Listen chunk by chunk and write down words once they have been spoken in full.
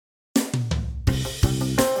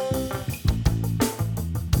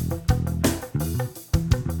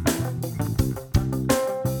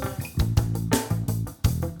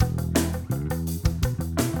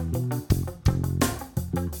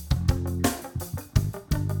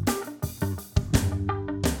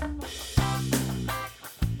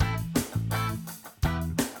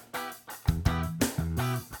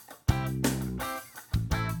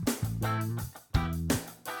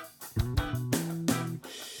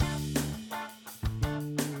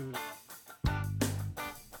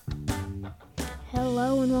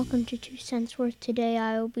Hello and welcome to 2 Cents Worth. Today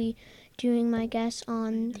I will be doing my guess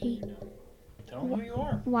on the... Tell them who you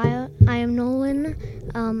are. I am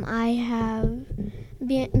Nolan. I have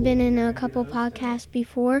been in a couple podcasts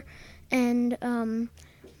before, and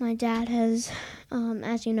my dad has,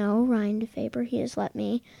 as you know, Ryan DeFaber, he has let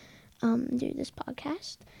me do this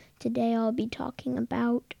podcast. Today I'll be talking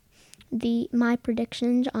about my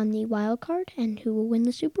predictions on the wild card and who will win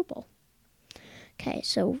the Super Bowl. Okay,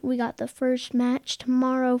 so we got the first match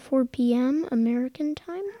tomorrow, 4 p.m. American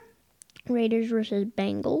time. Raiders versus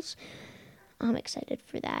Bengals. I'm excited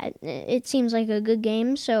for that. It seems like a good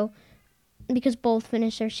game, so because both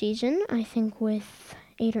finished their season, I think with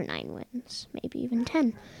 8 or 9 wins, maybe even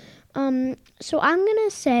 10. So I'm going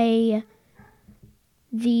to say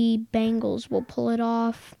the Bengals will pull it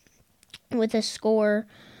off with a score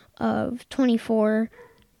of 24-17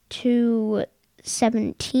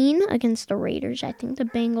 against the Raiders. I think the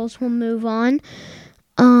Bengals will move on.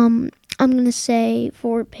 I'm going to say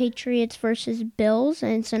for Patriots versus Bills,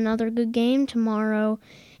 and it's another good game tomorrow,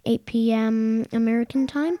 8 p.m. American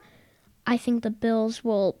time. I think the Bills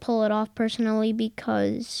will pull it off personally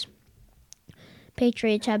because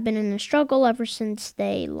Patriots have been in a struggle ever since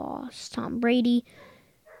they lost Tom Brady.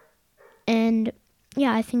 And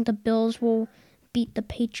yeah, I think the Bills will beat the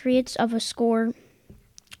Patriots of a score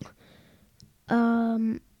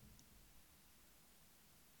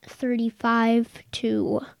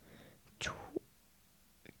 35-10.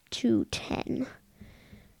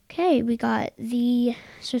 Okay, we got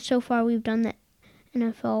so far we've done the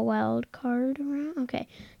NFL wild card round. Okay,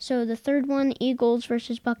 so the third one, Eagles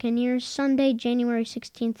versus Buccaneers, Sunday, January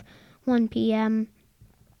 16th, 1 p.m.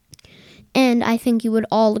 And I think you would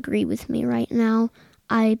all agree with me right now.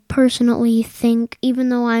 I personally think, even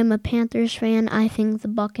though I'm a Panthers fan, I think the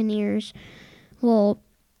Buccaneers will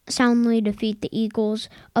soundly defeat the Eagles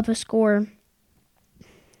of a score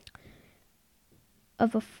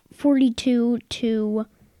of a 42-24.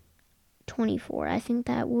 I think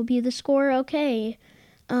that will be the score. Okay.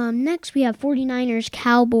 Next we have 49ers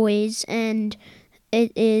Cowboys, and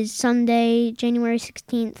it is Sunday, January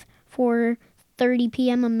 16th, 4:30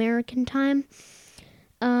 p.m. American time.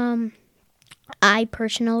 I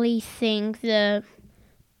personally think the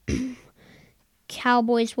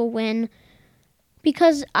Cowboys will win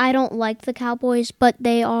because I don't like the Cowboys, but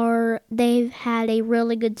they've had a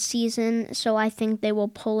really good season, so I think they will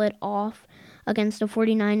pull it off against the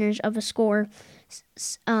 49ers of a score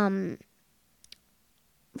 14-10.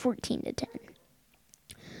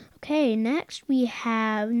 Okay, next we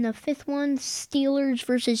have the fifth one, Steelers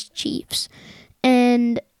versus Chiefs.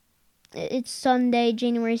 And it's Sunday,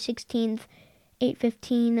 January 16th,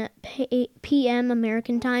 8:15 p.m.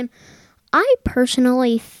 American time. I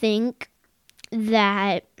personally think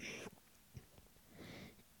that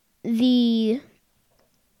the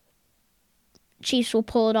Chiefs will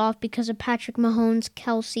pull it off because of Patrick Mahomes,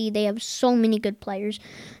 Kelsey. They have so many good players.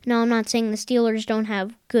 Now, I'm not saying the Steelers don't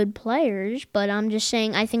have good players, but I'm just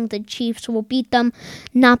saying I think the Chiefs will beat them,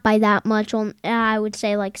 not by that much. I would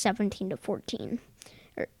say like 17-14.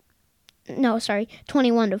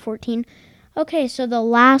 21-14. Okay, so the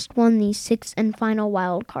last one, the sixth and final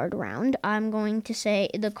wild card round, I'm going to say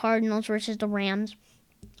the Cardinals versus the Rams.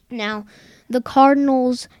 Now, the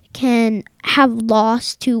Cardinals can have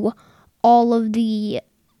lost to all of the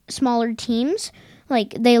smaller teams.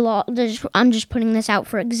 Like, I'm just putting this out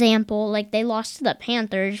for example. Like, they lost to the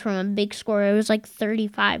Panthers from a big score. It was like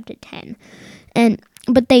 35-10.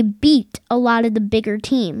 But they beat a lot of the bigger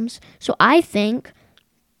teams. So I think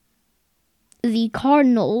the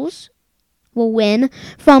Cardinals will win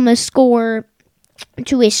from a score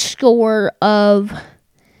of...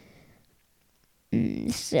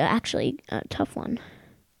 This is actually a tough one.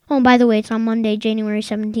 Oh, by the way, it's on Monday, January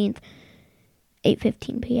 17th,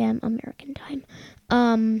 8:15 p.m. American time.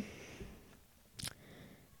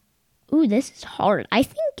 This is hard. I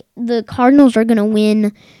think the Cardinals are going to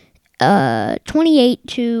win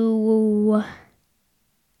 28-24.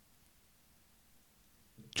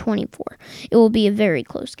 It will be a very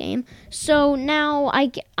close game. So now I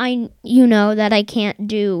that I can't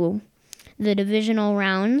do the divisional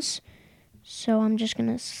rounds. So I'm just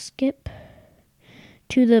going to skip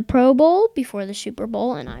to the Pro Bowl before the Super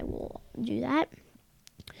Bowl, and I will do that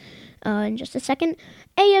in just a second.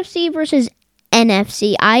 AFC versus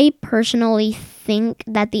NFC. I personally think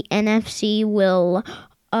that the NFC will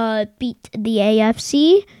beat the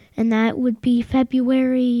AFC, and that would be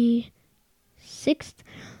February 6th,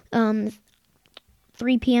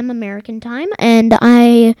 3 p.m. American time, and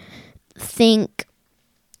I think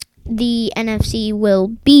the NFC will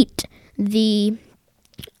beat the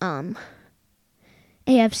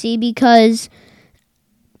AFC because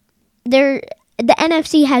the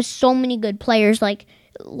NFC has so many good players. Like,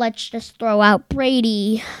 let's just throw out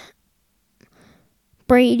Brady.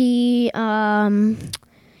 Christian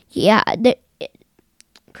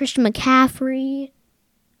McCaffrey,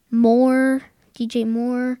 DJ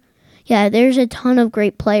Moore. Yeah, there's a ton of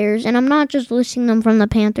great players, and I'm not just listing them from the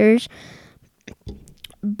Panthers,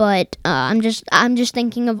 but I'm just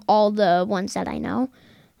thinking of all the ones that I know,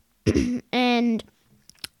 and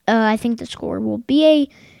I think the score will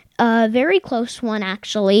be a very close one,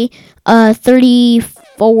 actually.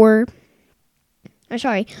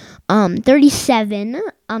 37.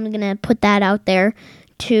 I'm gonna put that out there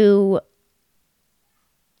to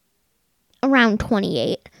around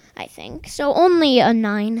 28, I think. So only a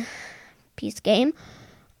 9-piece game.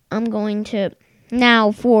 I'm going to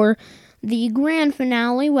now for the grand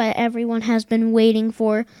finale, what everyone has been waiting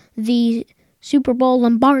for, the Super Bowl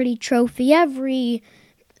Lombardi Trophy, everything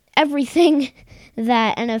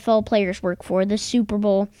that NFL players work for, the Super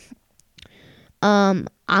Bowl. I'm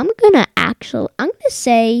gonna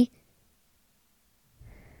say,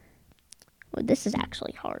 well, this is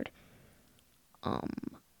actually hard.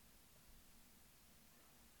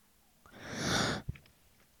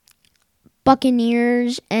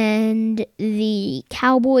 Buccaneers and the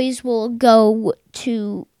Cowboys will go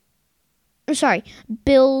to.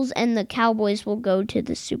 Bills and the Cowboys will go to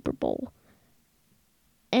the Super Bowl.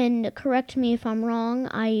 And correct me if I'm wrong.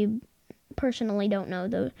 I personally don't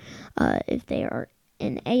know if they are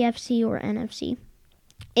in AFC or NFC.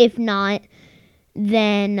 If not,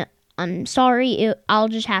 then I'm sorry. I'll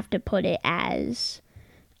just have to put it as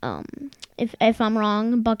if I'm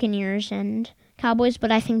wrong, Buccaneers and Cowboys.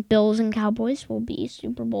 But I think Bills and Cowboys will be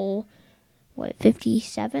Super Bowl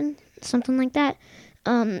 57, something like that.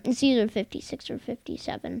 It's either 56 or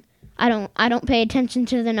 57. I don't pay attention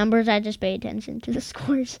to the numbers. I just pay attention to the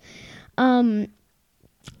scores. I'm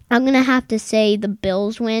gonna have to say the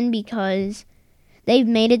Bills win because they've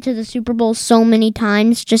made it to the Super Bowl so many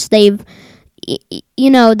times. Just they've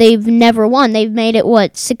never won. They've made it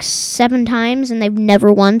 6-7 times and they've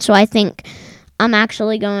never won. So I think I'm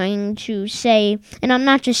actually going to say, and I'm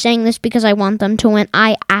not just saying this because I want them to win.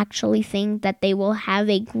 I actually think that they will have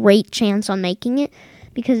a great chance on making it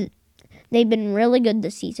because they've been really good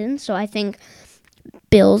this season. So I think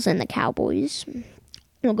Bills and the Cowboys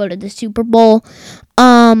will go to the Super Bowl.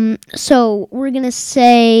 So we're going to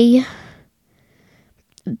say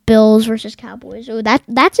Bills versus Cowboys. Oh,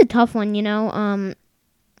 that's a tough one, you know.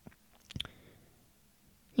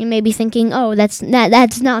 You may be thinking, oh, that's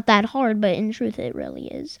not that hard, but in truth, it really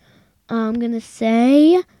is. I'm going to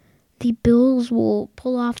say the Bills will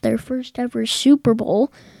pull off their first ever Super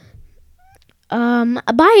Bowl.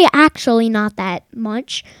 By actually not that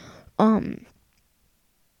much. I'm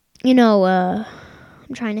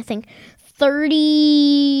trying to think.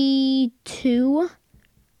 32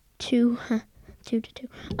 to 2.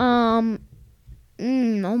 Oh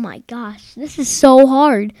my gosh, this is so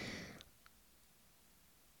hard.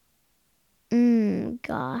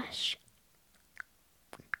 Gosh.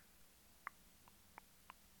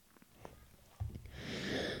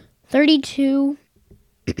 32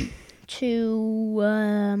 to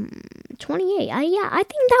 28. I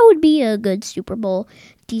think that would be a good Super Bowl,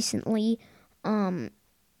 decently.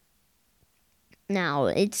 Now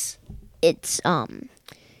it's a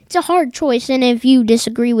hard choice, and if you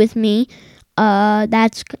disagree with me,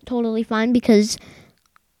 that's totally fine because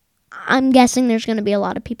I'm guessing there's going to be a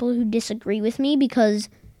lot of people who disagree with me because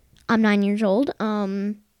I'm 9 years old.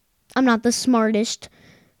 I'm not the smartest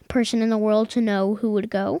person in the world to know who would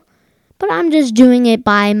go, but I'm just doing it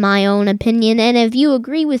by my own opinion, and if you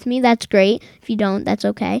agree with me, that's great. If you don't, that's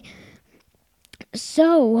okay.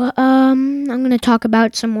 So, I'm going to talk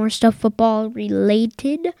about some more stuff football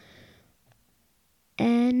related,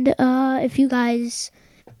 and if you guys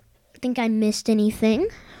think I missed anything,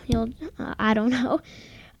 I don't know.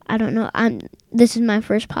 This is my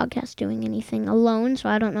first podcast doing anything alone, so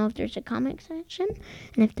I don't know if there's a comment section.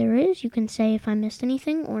 And if there is, you can say if I missed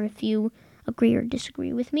anything or if you agree or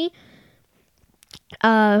disagree with me.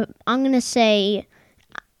 I'm gonna say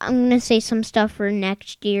some stuff for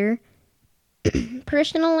next year.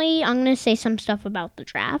 Personally, I'm gonna say some stuff about the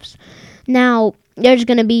drafts. Now, there's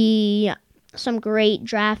gonna be some great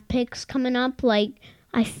draft picks coming up. Like,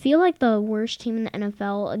 I feel like the worst team in the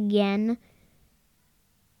NFL again,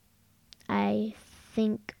 I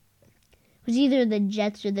think, was either the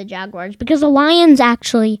Jets or the Jaguars, because the Lions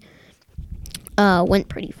actually went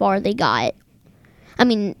pretty far.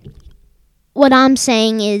 What I'm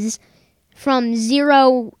saying is from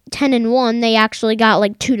 0, 10, and 1, they actually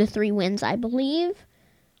got 2 to 3 wins, I believe.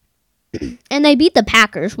 And they beat the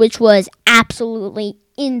Packers, which was absolutely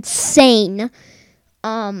insane.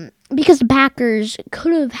 Because the Packers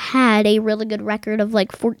could have had a really good record of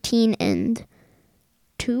like 14-2,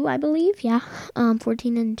 I believe. Yeah,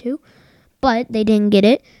 14-2. But they didn't get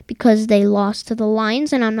it because they lost to the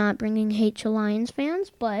Lions. And I'm not bringing hate to Lions fans,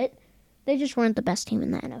 but they just weren't the best team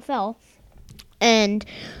in the NFL. And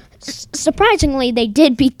surprisingly, they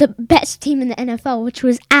did beat the best team in the NFL, which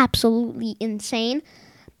was absolutely insane.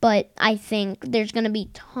 But I think there's going to be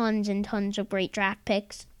tons and tons of great draft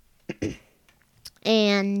picks.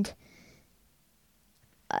 And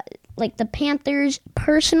like the Panthers,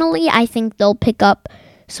 personally, I think they'll pick up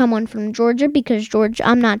someone from Georgia because Georgia,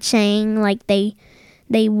 I'm not saying like they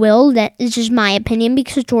will. That is just my opinion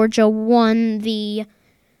because Georgia won the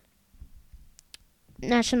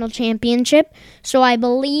national championship. So I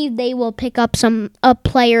believe they will pick up a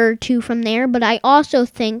player or two from there. But I also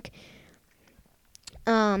think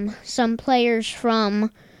some players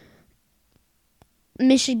from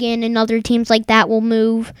Michigan and other teams like that will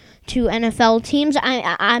move to NFL teams.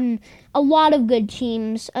 I'm a lot of good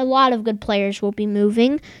teams, a lot of good players will be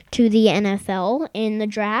moving to the NFL in the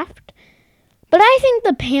draft. But I think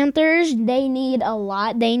the Panthers, they need a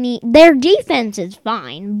lot. Their defense is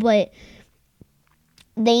fine, but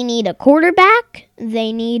they need a quarterback.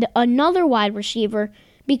 They need another wide receiver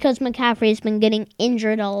because McCaffrey's been getting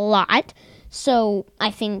injured a lot. So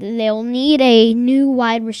I think they'll need a new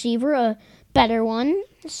wide receiver, a better one.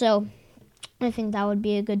 So I think that would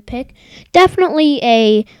be a good pick. Definitely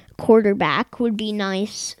a quarterback would be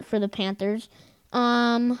nice for the Panthers.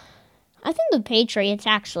 I think the Patriots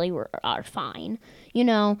actually are fine,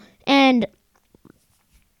 and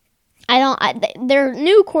their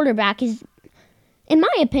new quarterback is, in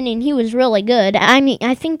my opinion, he was really good. I mean,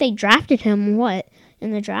 I think they drafted him,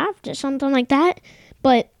 in the draft or something like that.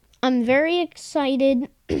 But I'm very excited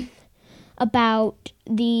about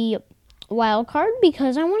the wild card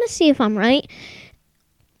because I want to see if I'm right.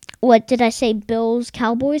 What did I say? Bills,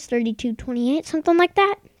 Cowboys, 32-28, something like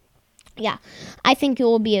that? Yeah, I think it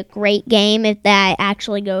will be a great game if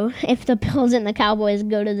the Bills and the Cowboys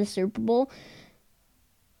go to the Super Bowl.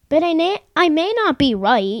 But I may not be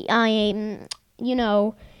right. I'm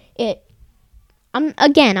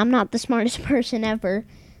not the smartest person ever.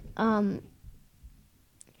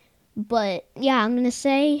 But yeah, I'm going to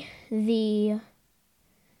say the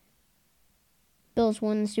Bills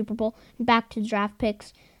won the Super Bowl. Back to draft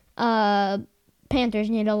picks. Panthers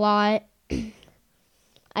need a lot.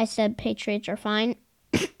 I said Patriots are fine.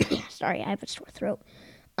 Sorry, I have a sore throat.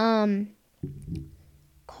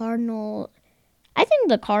 Cardinals. I think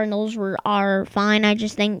the Cardinals are fine. I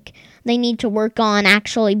just think they need to work on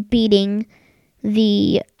actually beating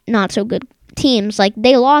the not so good teams. Like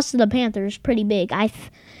they lost to the Panthers pretty big.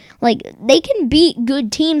 They can beat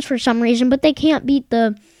good teams for some reason, but they can't beat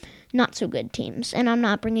the not so good teams. And I'm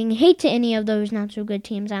not bringing hate to any of those not so good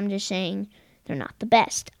teams. I'm just saying they're not the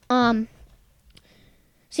best.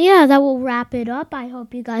 So yeah, that will wrap it up. I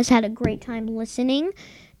hope you guys had a great time listening.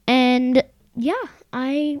 And yeah,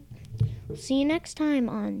 I see you next time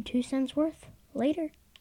on 2 Cents Worth. Later.